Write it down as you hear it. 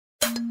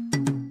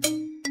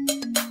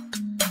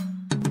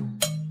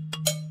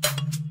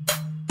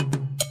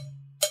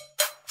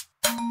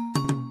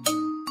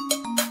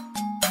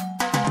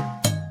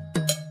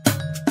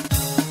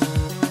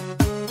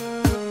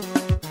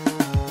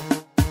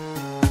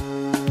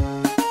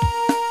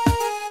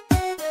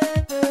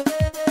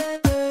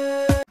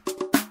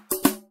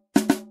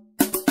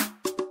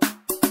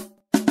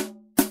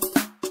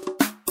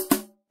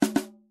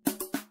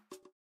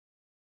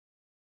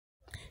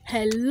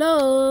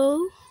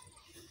Hello,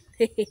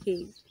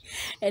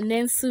 and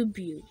then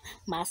Subu,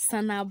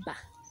 Masanaba.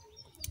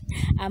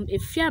 I'm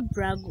Afia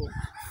Brago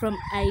from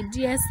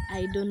Ideas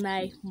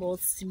Idonai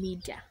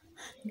Multimedia.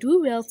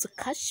 Do well to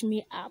catch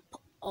me up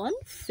on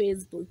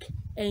Facebook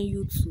and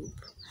YouTube.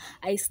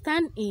 I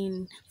stand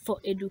in for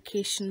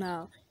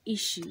educational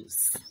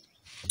issues.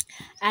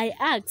 I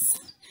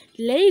ask,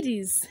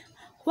 ladies,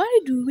 why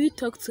do we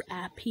talk to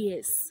our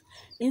peers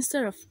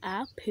instead of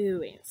our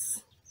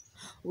parents?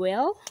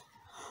 Well,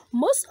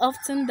 most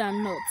often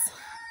than not,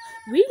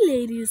 we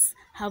ladies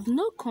have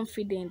no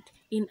confidence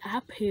in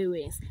our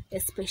parents,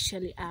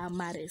 especially our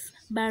mothers,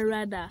 but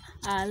rather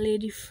our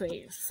lady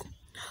friends.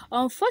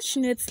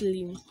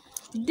 Unfortunately,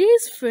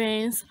 these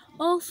friends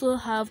also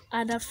have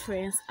other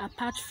friends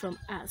apart from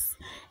us,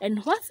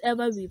 and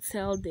whatever we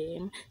tell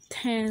them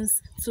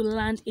tends to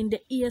land in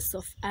the ears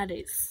of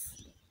others.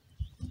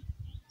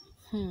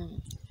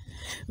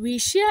 We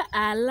share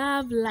our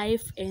love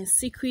life and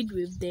secret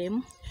with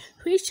them,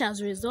 which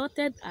has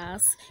resulted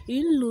us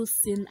in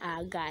losing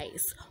our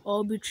guys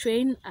or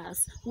betraying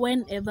us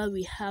whenever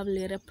we have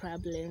little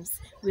problems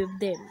with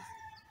them.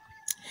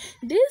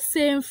 These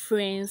same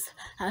friends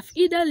have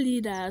either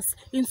led us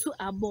into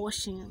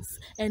abortions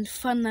and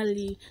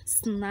finally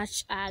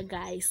snatched our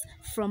guys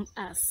from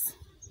us.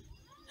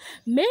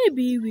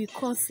 Maybe we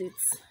cause it.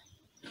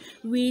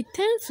 We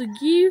tend to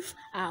give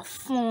our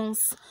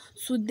phones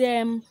to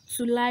them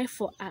to lie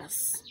for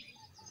us.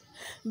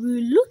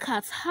 We look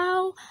at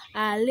how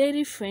our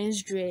lady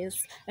friends dress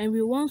and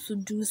we want to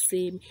do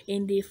same,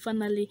 and they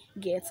finally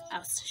get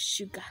us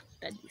sugar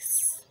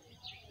daddies.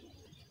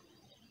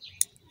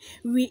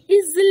 We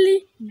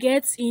easily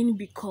get in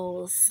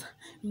because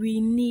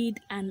we need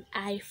an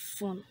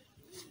iPhone.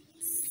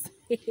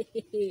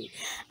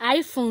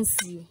 iPhone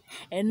C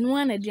and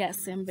one of the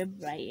assembly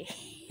braille.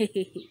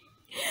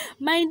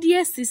 My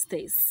dear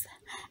sisters,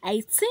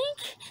 I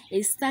think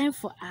it's time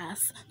for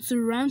us to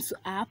run to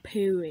our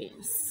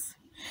parents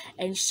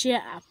and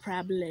share our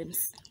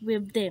problems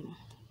with them.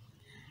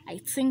 I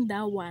think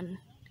that one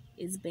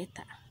is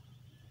better.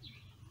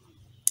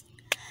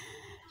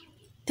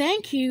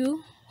 Thank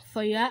you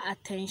for your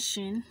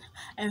attention,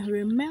 and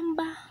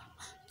remember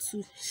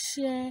to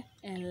share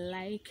and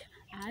like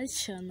our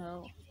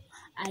channel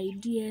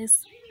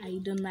Ideas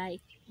Idonai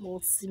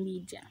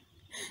Multimedia.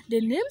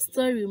 The name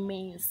still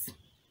remains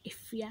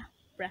Afia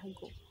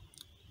Brago.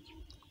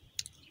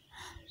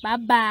 Bye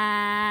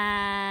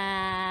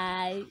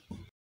bye.